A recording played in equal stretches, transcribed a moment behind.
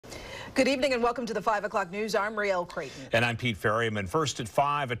Good evening and welcome to the 5 o'clock news. I'm Rielle Creighton. And I'm Pete Ferryman. First at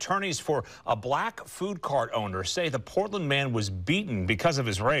 5, attorneys for a black food cart owner say the Portland man was beaten because of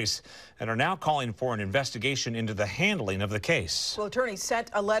his race and are now calling for an investigation into the handling of the case. Well, attorneys sent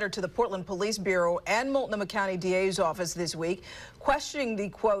a letter to the Portland Police Bureau and Multnomah County DA's office this week questioning the,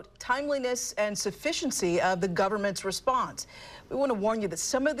 quote, timeliness and sufficiency of the government's response. We want to warn you that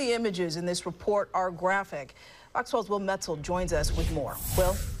some of the images in this report are graphic. Fox 12's Will Metzel joins us with more.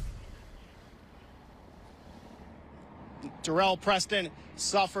 Will? Darrell Preston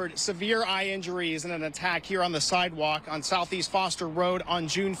suffered severe eye injuries in an attack here on the sidewalk on Southeast Foster Road on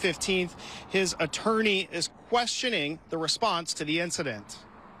June 15th. His attorney is questioning the response to the incident.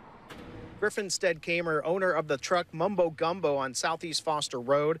 Griffin Stead-Kamer, owner of the truck Mumbo Gumbo on Southeast Foster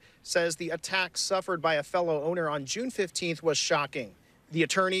Road, says the attack suffered by a fellow owner on June 15th was shocking. The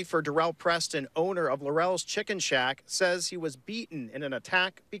attorney for Darrell Preston, owner of Laurel's Chicken Shack, says he was beaten in an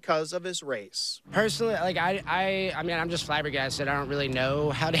attack because of his race. Personally, I'm just flabbergasted. I don't really know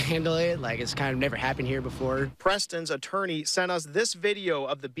how to handle it. It's kind of never happened here before. Preston's attorney sent us this video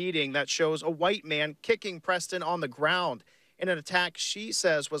of the beating that shows a white man kicking Preston on the ground in an attack she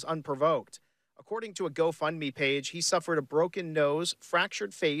says was unprovoked. According to a GoFundMe page, he suffered a broken nose,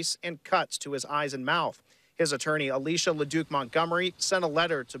 fractured face, and cuts to his eyes and mouth. His attorney, Alicia LeDuc Montgomery, sent a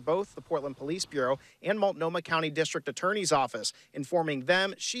letter to both the Portland Police Bureau and Multnomah County District Attorney's Office, informing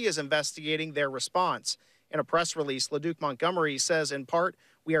them she is investigating their response. In a press release, LeDuc Montgomery says, in part,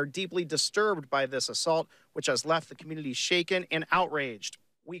 "We are deeply disturbed by this assault, which has left the community shaken and outraged.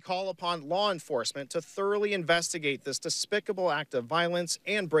 We call upon law enforcement to thoroughly investigate this despicable act of violence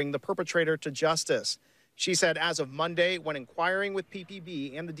and bring the perpetrator to justice." She said as of Monday, when inquiring with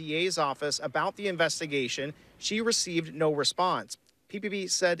PPB and the DA's office about the investigation, she received no response. PPB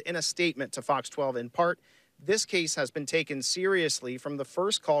said in a statement to Fox 12, in part, "This case has been taken seriously from the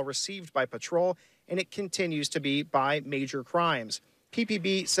first call received by patrol, and it continues to be by Major Crimes."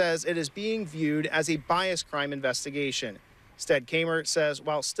 PPB says it is being viewed as a bias crime investigation. Stead-Kamer says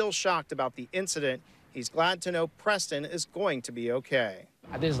while still shocked about the incident, he's glad to know Preston is going to be okay.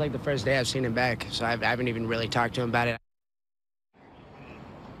 This is the first day I've seen him back, so I haven't even really talked to him about it.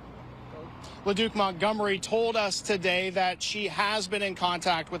 LeDuc Montgomery told us today that she has been in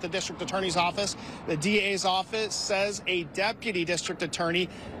contact with the district attorney's office. The DA's office says a deputy district attorney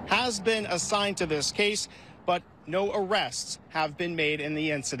has been assigned to this case, but no arrests have been made in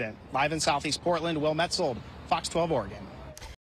the incident. Live in Southeast Portland, Will Metzel, Fox 12 Oregon.